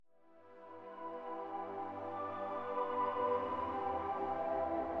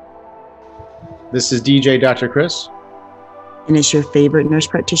This is DJ Dr. Chris. And it's your favorite nurse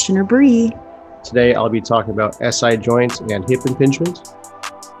practitioner, Bree. Today I'll be talking about SI joints and hip impingement.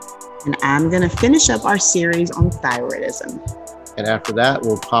 And I'm going to finish up our series on thyroidism. And after that,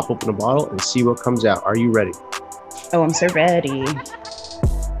 we'll pop open a bottle and see what comes out. Are you ready? Oh, I'm so ready.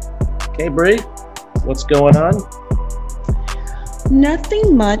 Okay, Bree, what's going on?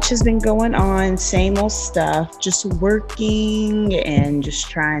 Nothing much has been going on. Same old stuff. Just working and just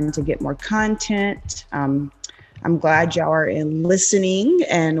trying to get more content. I'm glad y'all are listening,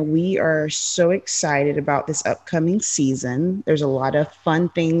 and we are so excited about this upcoming season. There's a lot of fun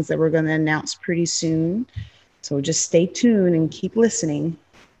things that we're going to announce pretty soon. So just stay tuned and keep listening.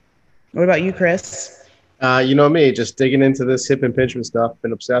 What about you, Chris? You know me, just digging into this hip impingement stuff.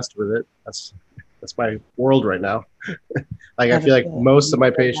 Been obsessed with it. That's my world right now. I feel like most of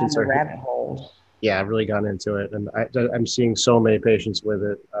my patients are rabbit hole. Yeah, I've really gone into it, and I'm seeing so many patients with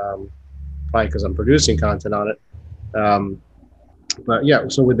it. Probably because I'm producing content on it. But yeah,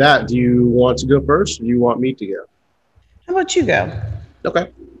 so with that, do you want to go first, or do you want me to go? How about you go?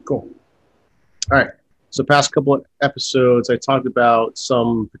 Okay, cool. All right. So past couple of episodes, I talked about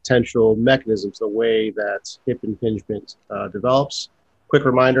some potential mechanisms, the way that hip impingement develops. Quick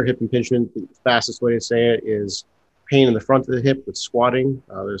reminder, hip impingement, the fastest way to say it is pain in the front of the hip with squatting.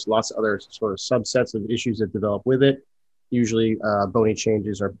 There's lots of other sort of subsets of issues that develop with it. Usually bony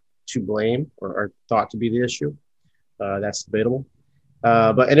changes are to blame or are thought to be the issue. That's debatable.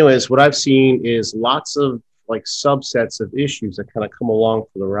 But anyways, what I've seen is lots of like subsets of issues that kind of come along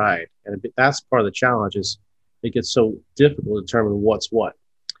for the ride. And that's part of the challenge is it gets so difficult to determine what's what.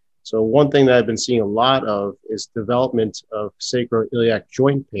 So one thing that I've been seeing a lot of is development of sacroiliac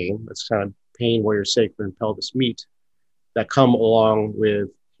joint pain. That's kind of pain where your sacrum and pelvis meet that come along with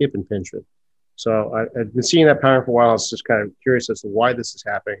hip impingement. So I've been seeing that pattern for a while. I was just kind of curious as to why this is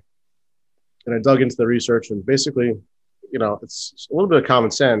happening. And I dug into the research, and basically, it's a little bit of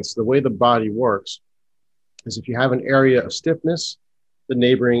common sense. The way the body works is if you have an area of stiffness, the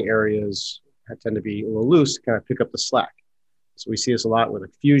neighboring areas tend to be a little loose to kind of pick up the slack. So we see this a lot with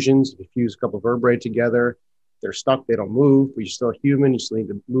fusions. If you fuse a couple of vertebrae together, they're stuck, they don't move, but you're still human, you still need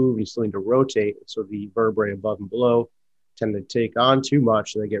to move, you still need to rotate. So the vertebrae above and below tend to take on too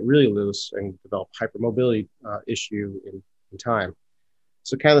much, and they get really loose and develop hypermobility issue in time.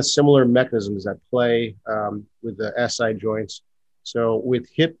 So kind of similar mechanisms at play with the SI joints. So with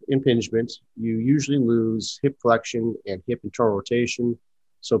hip impingement, you usually lose hip flexion and hip internal rotation.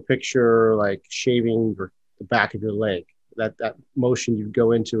 So picture like shaving the back of your leg. That motion you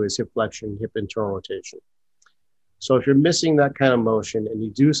go into is hip flexion, hip internal rotation. So if you're missing that kind of motion and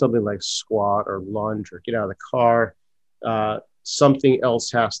you do something like squat or lunge or get out of the car, something else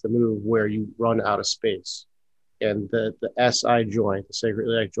has to move where you run out of space. And the SI joint, the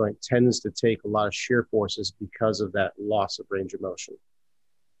sacroiliac joint, tends to take a lot of shear forces because of that loss of range of motion.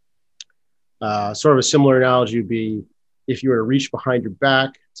 Sort of a similar analogy would be if you were to reach behind your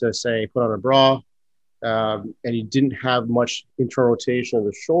back to, say, put on a bra, and you didn't have much internal rotation of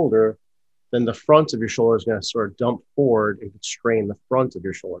the shoulder, then the front of your shoulder is going to sort of dump forward and strain the front of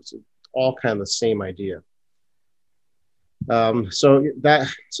your shoulder. It's all kind of the same idea. So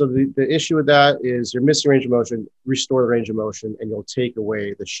the issue with that is you're missing range of motion, restore the range of motion, and you'll take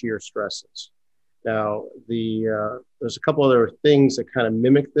away the shear stresses. Now, there's a couple other things that kind of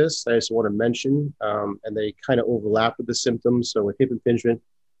mimic this that I just want to mention, and they kind of overlap with the symptoms. So with hip impingement,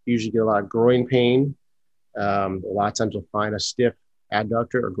 you usually get a lot of groin pain. A lot of times you'll find a stiff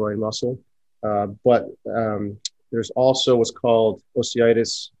adductor or groin muscle, but there's also what's called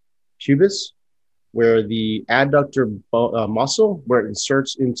osteitis pubis, where the adductor muscle, where it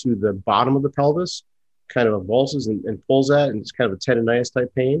inserts into the bottom of the pelvis, kind of avulses and pulls that, and it's kind of a tendonitis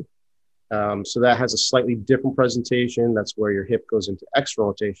type pain. So that has a slightly different presentation. That's where your hip goes into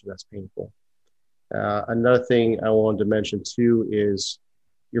external rotation. That's painful. Another thing I wanted to mention too is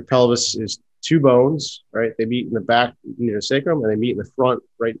your pelvis is two bones, right? They meet in the back near the sacrum, and they meet in the front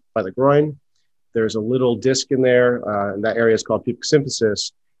right by the groin. There's a little disc in there, and that area is called pubic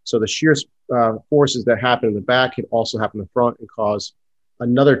symphysis. So the shear forces that happen in the back can also happen in the front and cause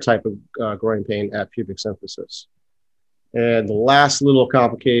another type of groin pain at pubic symphysis. And the last little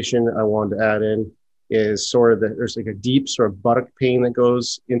complication I wanted to add in is sort of there's like a deep sort of buttock pain that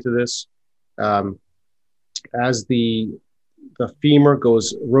goes into this. As the femur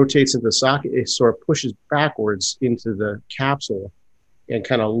rotates into the socket, it sort of pushes backwards into the capsule and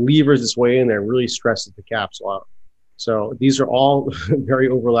kind of levers its way in there and really stresses the capsule out. So these are all very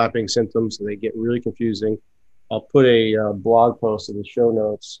overlapping symptoms, and they get really confusing. I'll put a blog post in the show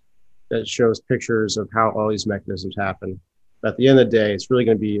notes that shows pictures of how all these mechanisms happen. But at the end of the day, it's really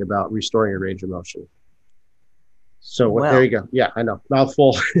going to be about restoring your range of motion. So Well, there you go. Yeah, I know.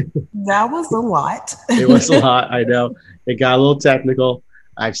 Mouthful. that was a lot. It was a lot. I know. It got a little technical.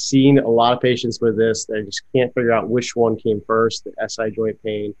 I've seen a lot of patients with this. They just can't figure out which one came first, the SI joint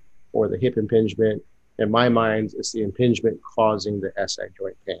pain or the hip impingement. In my mind, it's the impingement causing the SI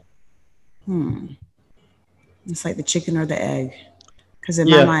joint pain. It's like the chicken or the egg. Because in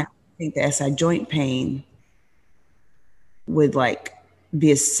my Yeah, mind, I think the SI joint pain would like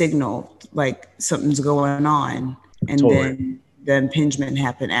be a signal like something's going on, and totally. then the impingement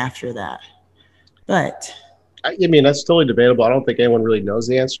happened after that. But I mean, that's totally debatable. I don't think anyone really knows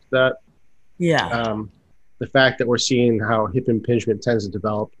the answer to that. yeah, The fact that we're seeing how hip impingement tends to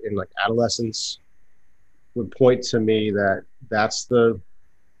develop in like adolescence would point to me that that's the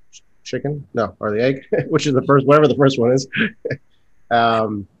chicken, no, or the egg, which is the first, whatever the first one is.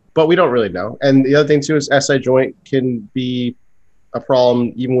 But we don't really know. And the other thing too is SI joint can be a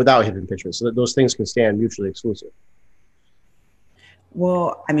problem even without hip impingement. So that those things can stand mutually exclusive.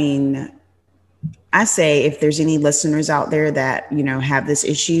 well, I mean, I say if there's any listeners out there that, have this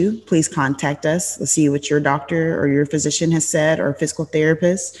issue, please contact us. Let's see what your doctor or your physician has said or physical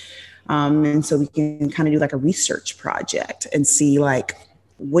therapist. And so we can kind of do like a research project and see like,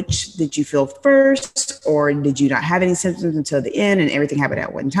 which did you feel first, or did you not have any symptoms until the end and everything happened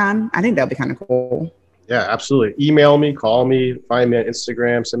at one time? I think that would be kind of cool. Yeah, absolutely. Email me, call me, find me on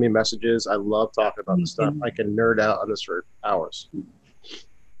Instagram, send me messages. I love talking about this stuff. I can nerd out on this for hours.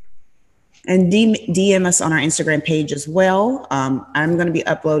 And DM us on our Instagram page as well. I'm going to be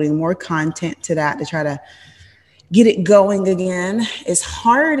uploading more content to that to try to get it going again. It's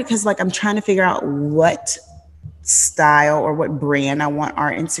hard because like I'm trying to figure out what style or what brand I want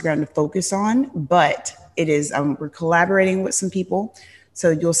our Instagram to focus on, but it is we're collaborating with some people,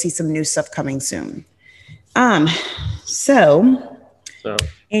 so you'll see some new stuff coming soon. So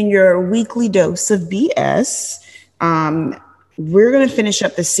in your weekly dose of BS, we're going to finish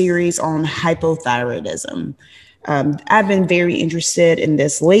up the series on hypothyroidism. I've been very interested in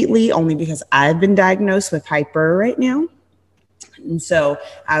this lately, only because I've been diagnosed with hyper right now. And so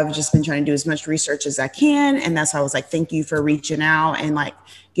I've just been trying to do as much research as I can. And that's how I was like, thank you for reaching out and like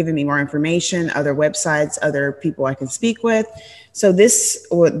giving me more information, other websites, other people I can speak with. So this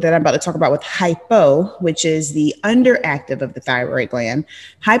that I'm about to talk about with hypo, which is the underactive of the thyroid gland.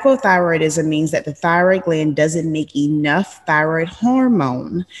 Hypothyroidism means that the thyroid gland doesn't make enough thyroid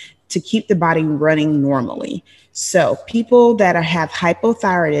hormone to keep the body running normally. So people that have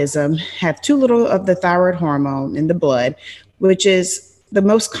hypothyroidism have too little of the thyroid hormone in the blood, which is the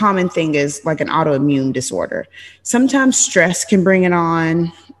most common thing is like an autoimmune disorder. Sometimes stress can bring it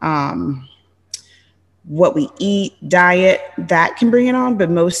on. What we eat, diet, that can bring it on, but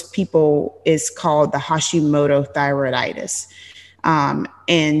most people is called the Hashimoto thyroiditis.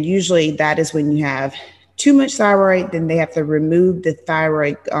 And usually that is when you have too much thyroid, then they have to remove the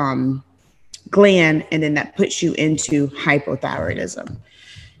thyroid gland, and then that puts you into hypothyroidism.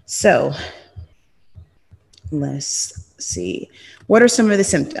 So let's see. What are some of the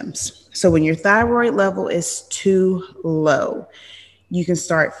symptoms? So when your thyroid level is too low, you can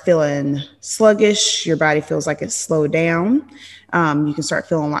start feeling sluggish. Your body feels like it's slowed down. You can start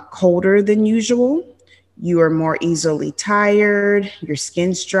feeling a lot colder than usual. You are more easily tired. Your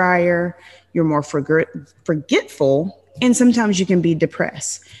skin's drier. You're more forgetful. And sometimes you can be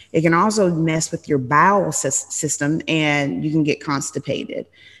depressed. It can also mess with your bowel system and you can get constipated.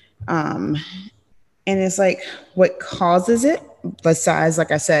 And it's like, what causes it? Besides,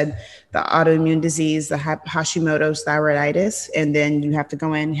 like I said, the autoimmune disease, the Hashimoto's thyroiditis, and then you have to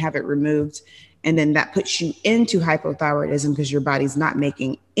go in and have it removed. And then that puts you into hypothyroidism because your body's not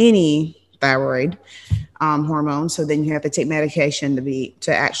making any thyroid hormone. So then you have to take medication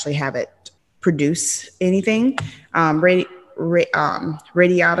to actually have it produce anything. Radiatic,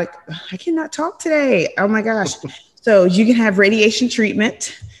 I cannot talk today. Oh my gosh. So you can have radiation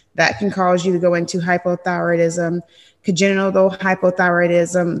treatment that can cause you to go into hypothyroidism. Congenital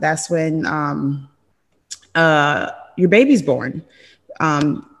hypothyroidism, that's when your baby's born.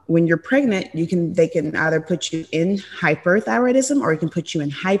 When you're pregnant, they can either put you in hyperthyroidism or it can put you in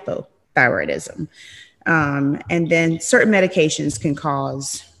hypothyroidism. And then certain medications can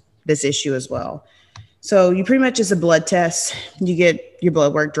cause this issue as well. So you pretty much, it's a blood test. You get your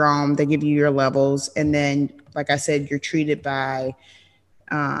blood work drawn, they give you your levels. And then, like I said, you're treated by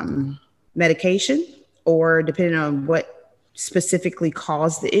medication, or depending on what specifically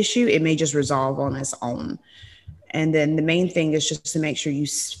caused the issue, it may just resolve on its own. And then the main thing is just to make sure you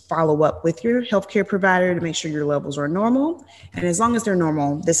follow up with your healthcare provider to make sure your levels are normal. And as long as they're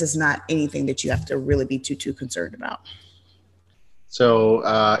normal, this is not anything that you have to really be too concerned about. So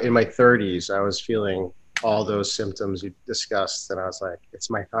in my 30s, I was feeling all those symptoms you discussed, and I was like, it's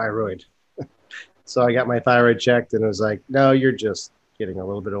my thyroid. So I got my thyroid checked, and it was like, no, you're just getting a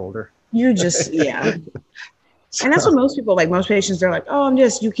little bit older. You're just, yeah. So, And that's what most people, like most patients, they're like, oh,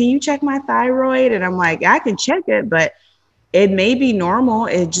 can you check my thyroid? And I'm like, I can check it, but it may be normal.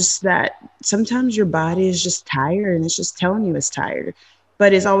 It's just that sometimes your body is just tired and it's just telling you it's tired.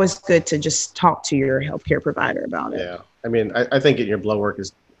 But it's always good to just talk to your healthcare provider about it. yeah, I mean, I think getting your blood work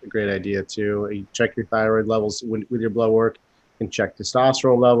is a great idea too. You check your thyroid levels with your blood work, and check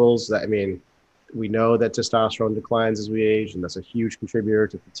testosterone levels. That, I mean, we know that testosterone declines as we age, and that's a huge contributor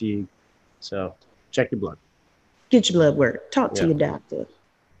to fatigue. So check your blood. Get your blood work. Talk to Yeah. your doctor.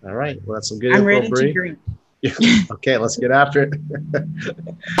 All right. Well, that's some good I'm info, ready Bree. to drink. Yeah. Okay, let's get after it.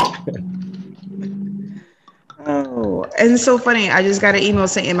 Oh, and it's so funny. I just got an email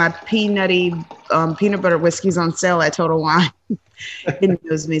saying my peanut butter whiskey's on sale at Total Wine. It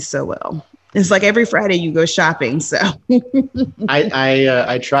knows me so well. It's like every Friday you go shopping. So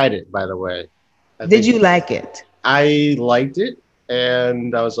I tried it, by the way. did you like it? I liked it,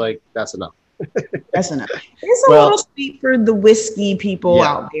 and I was like, that's enough. That's enough. It's a little sweet for the whiskey people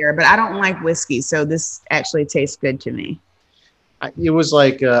out there, but I don't like whiskey, so this actually tastes good to me. It was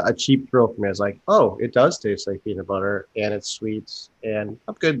like a cheap thrill for me. I was like, oh, it does taste like peanut butter, and it's sweet, and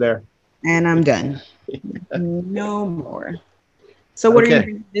I'm good there. And I'm done. No more. So what are you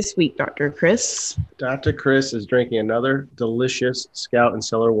drinking this week, Dr. Chris? Dr. Chris is drinking another delicious Scout and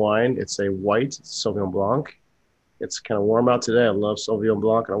Cellar wine. It's a white Sauvignon Blanc. It's kind of warm out today. I love Sauvignon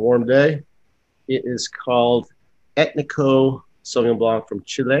Blanc on a warm day. It is called Etnico Sauvignon Blanc from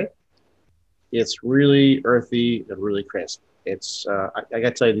Chile. It's really earthy and really crisp. It's I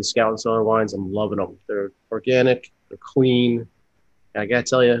gotta tell you, these Scout and Cellar wines, I'm loving them. They're organic, they're clean. And I gotta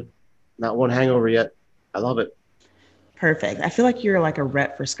tell you, not one hangover yet. I love it. Perfect. I feel like you're like a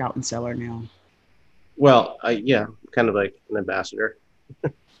rep for Scout and Cellar now. Well, yeah, kind of like an ambassador.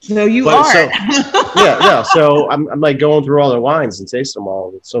 So you are. Yeah. So I'm like going through all their wines and tasting them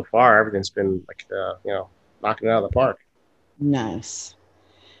all. So far, everything's been like, knocking it out of the park. Nice.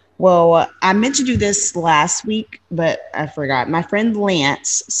 Well, I meant to do this last week, but I forgot. My friend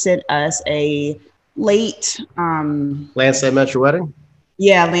Lance sent us a late. Lance, that met your wedding?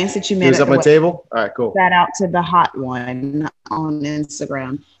 Yeah, Lance that you met. He was at my table? All right, cool. Shout out to the hot one on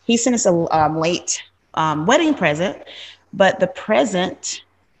Instagram. He sent us a late wedding present, but the present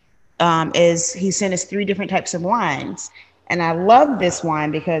is he sent us 3 different types of wines. And I love this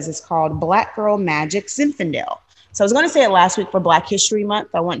wine because it's called Black Girl Magic Zinfandel. So I was going to say it last week for Black History Month.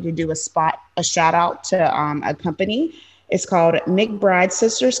 I wanted to do a shout out to a company. It's called McBride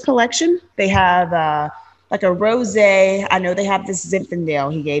Sisters Collection. They have like a rosé. I know they have this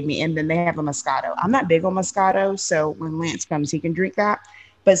Zinfandel he gave me, and then they have a Moscato. I'm not big on Moscato, so when Lance comes, he can drink that.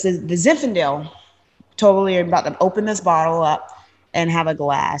 But the Zinfandel, totally about to open this bottle up and have a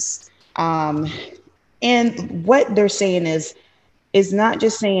glass. And what they're saying is not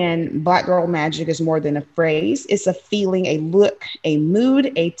just saying Black Girl Magic is more than a phrase. It's a feeling, a look, a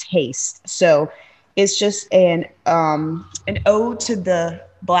mood, a taste. So it's just an ode to the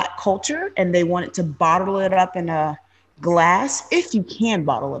Black culture, and they wanted to bottle it up in a glass, if you can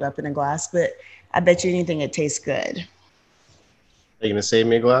bottle it up in a glass, but I bet you anything it tastes good. Are you going to save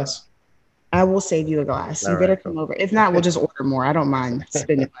me a glass? I will save you a glass. You better come over. If not, we'll just order more. I don't mind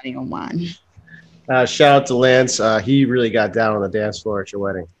spending money on wine. Shout out to Lance. He really got down on the dance floor at your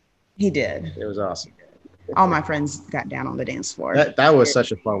wedding. He did. It was awesome. All my friends got down on the dance floor. That was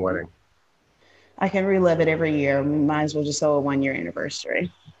such a fun wedding. I can relive it every year. We might as well just have a 1-year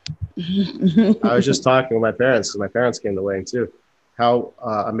anniversary. I was just talking with my parents because my parents came to the wedding too. How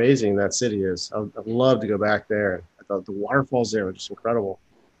amazing that city is. I'd love to go back there. I thought the waterfalls there were just incredible.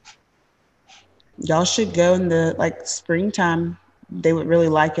 Y'all should go in the springtime. They would really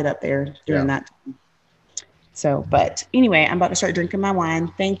like it up there during that time. So, but anyway, I'm about to start drinking my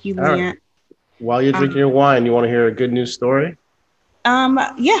wine. Thank you, Lance. Right. While you're drinking your wine, you want to hear a good news story?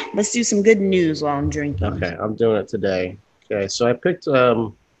 Yeah, let's do some good news while I'm drinking. Okay, I'm doing it today. Okay, so I picked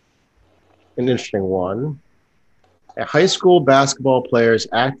an interesting one. A high school basketball player's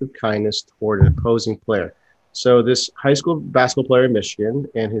act of kindness toward an opposing player. So this high school basketball player in Michigan,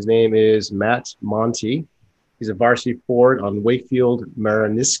 and his name is Matt Monty. He's a varsity forward on Wakefield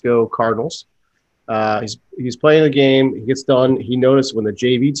Marinisco Cardinals. He's playing the game. He gets done. He noticed when the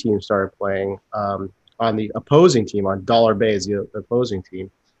JV team started playing on the opposing team, on Dollar Bay is the opposing team,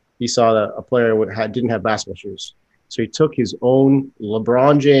 he saw that a player didn't have basketball shoes. So he took his own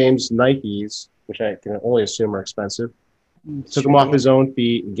LeBron James Nikes, which I can only assume are expensive, took them off his own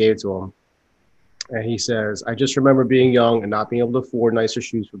feet and gave it to him. And he says, I just remember being young and not being able to afford nicer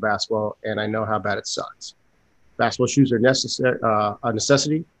shoes for basketball, and I know how bad it sucks. Basketball shoes are a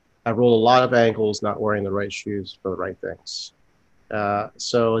necessity. I've rolled a lot of ankles not wearing the right shoes for the right things.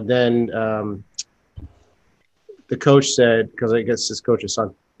 So then the coach said, because I guess his coach's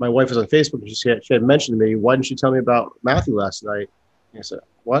son, my wife was on Facebook, and she had mentioned to me, why didn't you tell me about Matthew last night? And I said,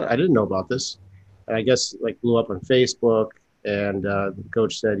 what? I didn't know about this. And I guess like blew up on Facebook, and the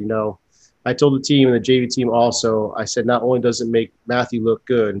coach said, I told the team and the JV team also, I said, not only does it make Matthew look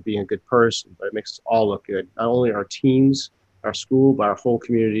good and being a good person, but it makes us all look good. Not only our teams, our school, but our whole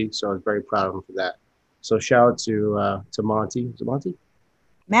community. So I was very proud of him for that. So shout out to Monty. Is it Monty?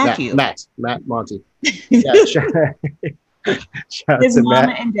 Matthew. Matt Monty. Yeah, shout out His to mama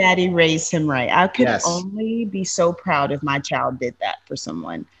Matt. and daddy raised him right. I could Yes. only be so proud if my child did that for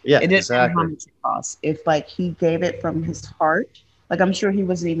someone. Yeah, It didn't matter how exactly. much it cost. If like he gave it from his heart, like I'm sure he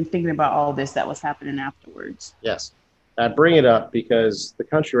wasn't even thinking about all this that was happening afterwards. Yes. I bring it up because the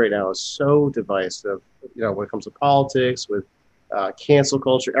country right now is so divisive, when it comes to politics, with cancel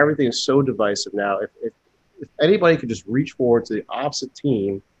culture, everything is so divisive now. If anybody could just reach forward to the opposite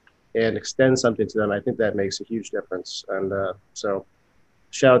team and extend something to them, I think that makes a huge difference. And so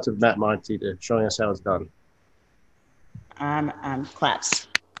shout out to Matt Monty to showing us how it's done. I'm claps.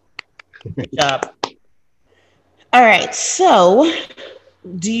 Good job. All right. So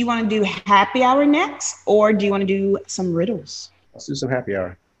do you want to do happy hour next or do you want to do some riddles? Let's do some happy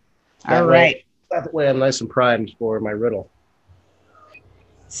hour. All right. That way I'm nice and primed for my riddle.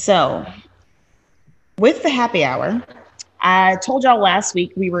 So with the happy hour, I told y'all last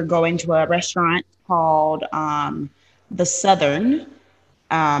week we were going to a restaurant called The Southern.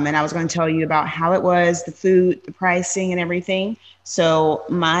 And I was going to tell you about how it was, the food, the pricing, and everything. So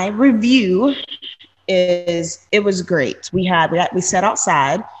my review is it was great. We sat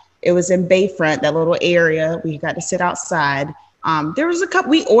outside. It was in Bayfront, that little area. We got to sit outside. There was a couple.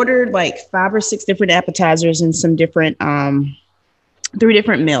 We ordered like 5 or 6 different appetizers and some different 3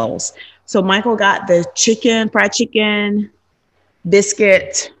 different meals. So Michael got the fried chicken,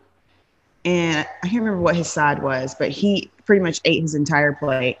 biscuit, and I can't remember what his side was, but he pretty much ate his entire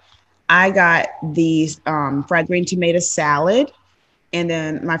plate. I got the fried green tomato salad, and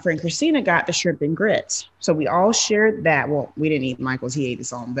then my friend Christina got the shrimp and grits. So we all shared that. Well, we didn't eat Michael's, he ate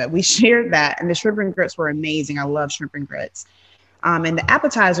his own, but we shared that, and the shrimp and grits were amazing. I love shrimp and grits. And the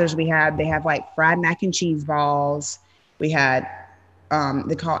appetizers they have like fried mac and cheese balls. We had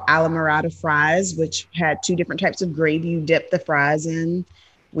they call Alamorada fries, which had 2 different types of gravy you dip the fries in.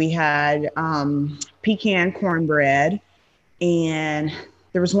 We had pecan cornbread, and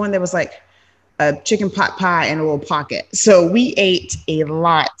there was one that was like a chicken pot pie in a little pocket. So we ate a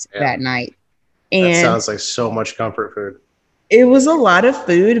lot that night. And that sounds like so much comfort food. It was a lot of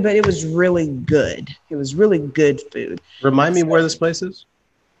food, but it was really good. It was really good food. Remind me where this place is?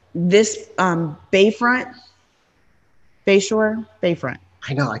 This Bayfront. Bayshore, Bayfront.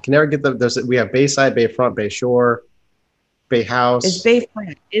 I know. I can never get we have Bayside, Bayfront, Bayshore, Bay House. It's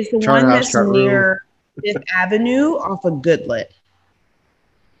Bayfront. It's the Chart one House, that's near Fifth Avenue off of Goodlet.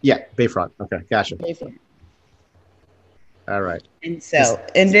 Yeah, Bayfront. Okay, gotcha. Bayfront. All right. And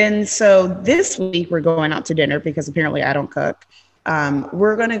so this week we're going out to dinner because apparently I don't cook.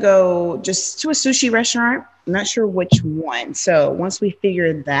 We're going to go just to a sushi restaurant. I'm not sure which one. So once we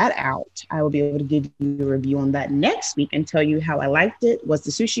figure that out, I will be able to give you a review on that next week and tell you how I liked it. Was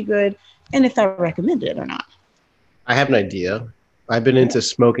the sushi good? And if I recommend it or not. I have an idea. I've been into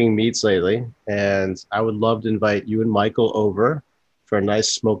smoking meats lately, and I would love to invite you and Michael over for a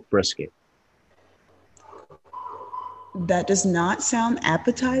nice smoked brisket. That does not sound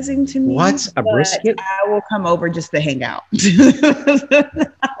appetizing to me. What? A brisket? I will come over just to hang out.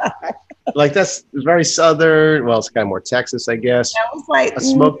 Like, that's very Southern. Well, it's kind of more Texas, I guess. I was like, a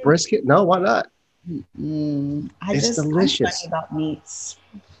smoked brisket? No, why not? It's delicious.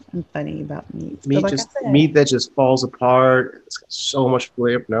 I'm funny about meats. Meat that just falls apart. It's got so much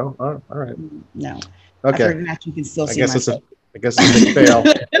flavor. No? Oh, all right. No. Okay. After that, you can still see I guess it's a big fail.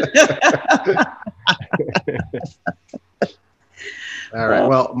 All right.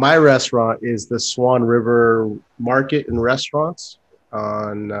 Well, my restaurant is the Swan River Market and Restaurants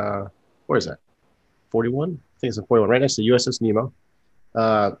on, where is that? 41? I think it's in 41, right next to USS Nemo.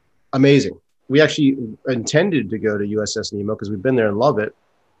 Amazing. We actually intended to go to USS Nemo because we've been there and love it.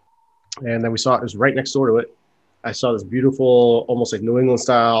 And then we saw it was right next door to it. I saw this beautiful, almost like New England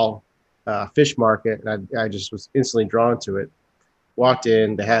style fish market. And I just was instantly drawn to it. Walked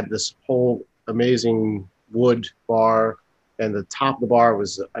in, they had this whole amazing wood bar, and the top of the bar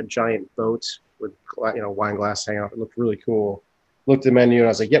was a giant boat with wine glass hanging out. It looked really cool. Looked at the menu and I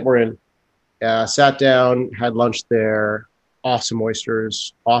was like, "Yep, we're in." Sat down, had lunch there. Awesome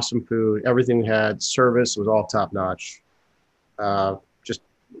oysters, awesome food. Everything we had, service was all top notch. Just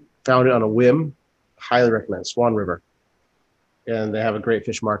found it on a whim. Highly recommend Swan River. And they have a great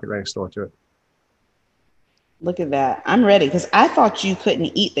fish market right next door to it. Look at that. I'm ready because I thought you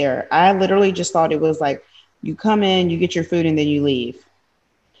couldn't eat there. I literally just thought it was like you come in, you get your food, and then you leave.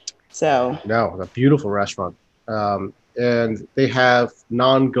 So No, a beautiful restaurant. And they have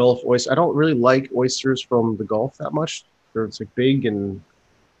non-Gulf oysters. I don't really like oysters from the Gulf that much. They're it's like big and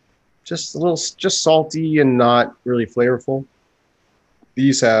just a little, just salty and not really flavorful.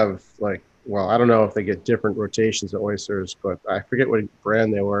 These have like, well, I don't know if they get different rotations of oysters, but I forget what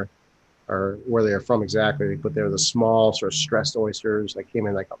brand they were or where they are from exactly. But they were the small sort of stressed oysters that came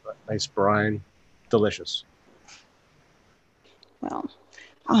in like a nice brine. Delicious. well,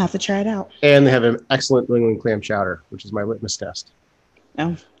 I'll have to try it out. And they have an excellent New England clam chowder, which is my litmus test.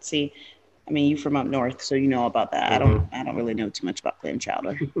 Oh, see, I mean, you from up north, so you know about that. I don't really know too much about clam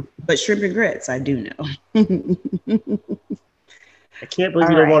chowder, but shrimp and grits, I do know. I can't believe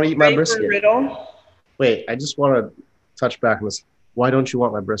you don't want to eat my Ready for a brisket. riddle? Wait, I just want to touch back on this. Why don't you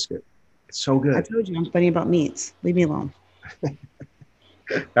want my brisket? It's so I good. told you I'm funny about meats. Leave me alone. All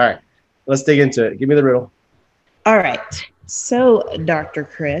right, let's dig into it. Give me the riddle. All right. So, Dr.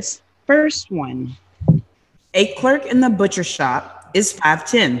 Chris, first one. A clerk in the butcher shop is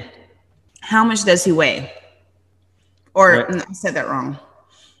 5'10". How much does he weigh? Or Right. no, I said that wrong.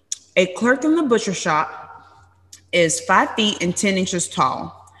 A clerk in the butcher shop is 5 feet and 10 inches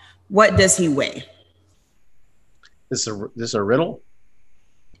tall. What does he weigh? This is a riddle?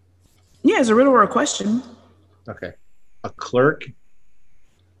 Yeah, it's a riddle or a question. Okay. A clerk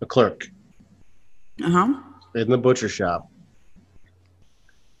Uh-huh. in the butcher shop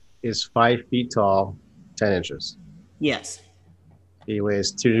is 5 feet tall, 10 inches. Yes. He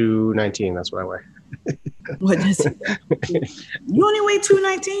weighs 219. That's what I weigh. What does he weigh? You only weigh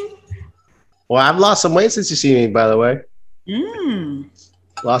 219? Well, I've lost some weight since you see me, by the way.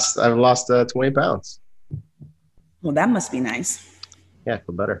 I've lost 20 pounds. Well, that must be nice. Yeah, I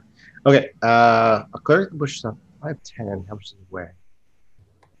feel better. Okay. A clerk in the butcher shop, 5'10". How much does he weigh?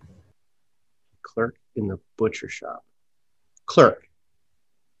 Clerk in the butcher shop. Clerk.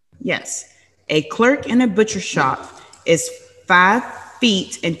 Yes. A clerk in a butcher shop is 5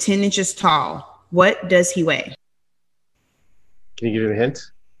 feet and 10 inches tall. What does he weigh? Can you give me a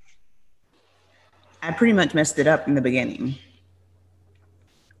hint? I pretty much messed it up in the beginning.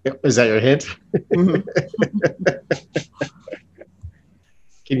 Is that your hint? Mhm.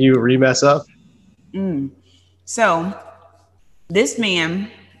 Can you remess up? So, this man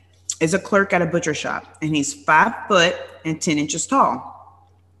is a clerk at a butcher shop, and he's 5 foot and 10 inches tall.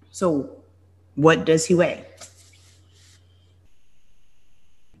 So, what does he weigh?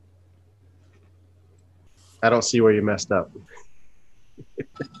 I don't see where you messed up.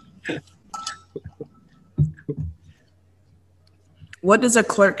 What does a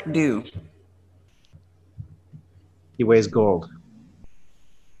clerk do? He weighs gold.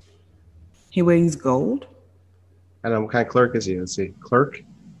 He weighs gold? I don't know what kind of clerk is he? Let's see. Clerk?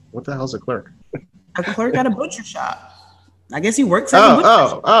 What the hell's a clerk? A clerk at a butcher shop. I guess he works at a butcher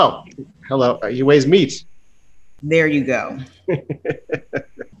shop. Oh. Hello. He weighs meat. There you go.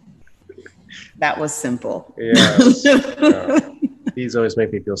 That was simple. Yes. These always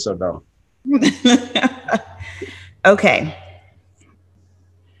make me feel so dumb. Okay.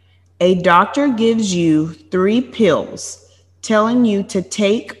 A doctor gives you 3 pills, telling you to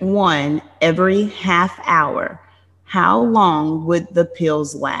take one every half hour. How long would the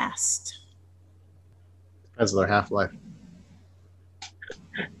pills last? Depends on their half-life.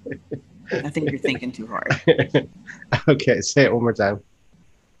 I think you're thinking too hard. Okay, say it one more time.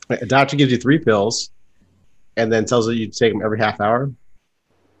 A doctor gives you 3 pills and then tells you to take them every half hour.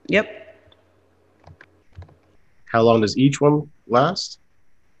 Yep. How long does each one last?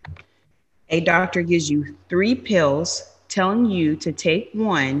 A doctor gives you 3 pills, telling you to take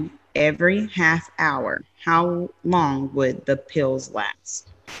one every half hour. How long would the pills last?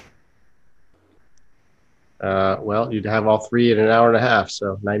 Well, you'd have all 3 in an hour and a half,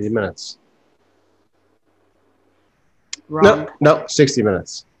 so 90 minutes. Wrong. No, 60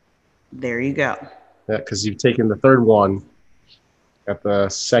 minutes. There you go. Yeah, because you've taken the third one at the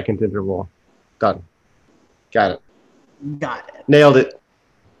second interval. Done. Got it. Got it. Nailed it.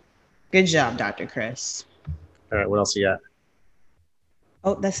 Good job, Dr. Chris. All right, what else you got?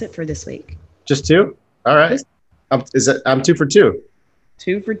 Oh, that's it for this week. Just 2? All right. I'm 2 for 2.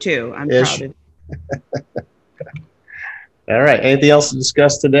 2 for 2. I'm Ish. proud of All right. Anything else to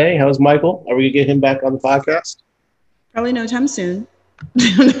discuss today? How's Michael? Are we gonna get him back on the podcast? Probably no time soon.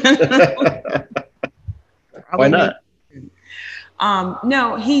 Why not?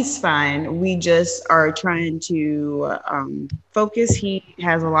 No, he's fine. We just are trying to focus. He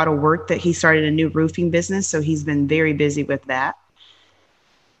has a lot of work that he started a new roofing business, so he's been very busy with that.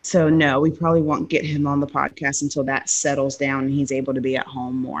 So no, we probably won't get him on the podcast until that settles down and he's able to be at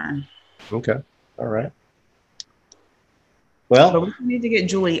home more. Okay. All right. But Well, we need to get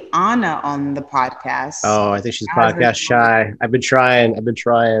Juliana on the podcast. I think she's podcast shy. I've been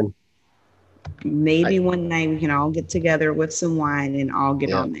trying. Maybe one night we can all get together with some wine and all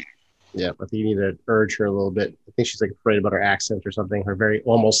get on there. Yeah, I think you need to urge her a little bit. I think she's like afraid about her accent or something, her very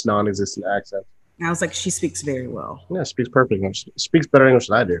almost non-existent accent. I was like, she speaks very well. Yeah, speaks perfect English. Speaks better English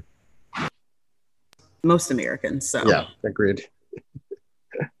than I do. Most Americans, so. Yeah, agreed.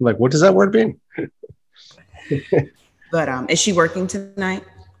 I'm like, what does that word mean? But is she working tonight?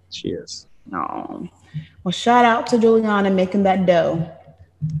 She is. Oh. Well, shout out to Juliana making that dough.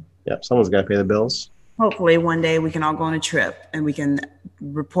 Yep, someone's got to pay the bills. Hopefully one day we can all go on a trip and we can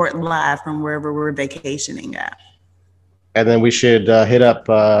report live from wherever we're vacationing at. And then we should hit up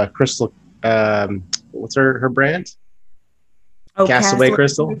Crystal. What's her brand? Oh, Castaway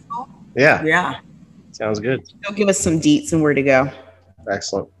Crystal? Yeah. Yeah. Sounds good. She'll give us some deets and where to go.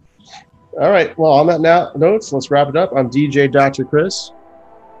 Excellent. All right. Well, on that notes, let's wrap it up. I'm DJ Dr. Chris.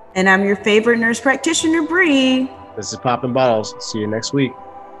 And I'm your favorite nurse practitioner, Bree. This is Poppin' Bottles. See you next week.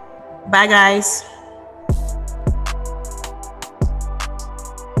 Bye, guys.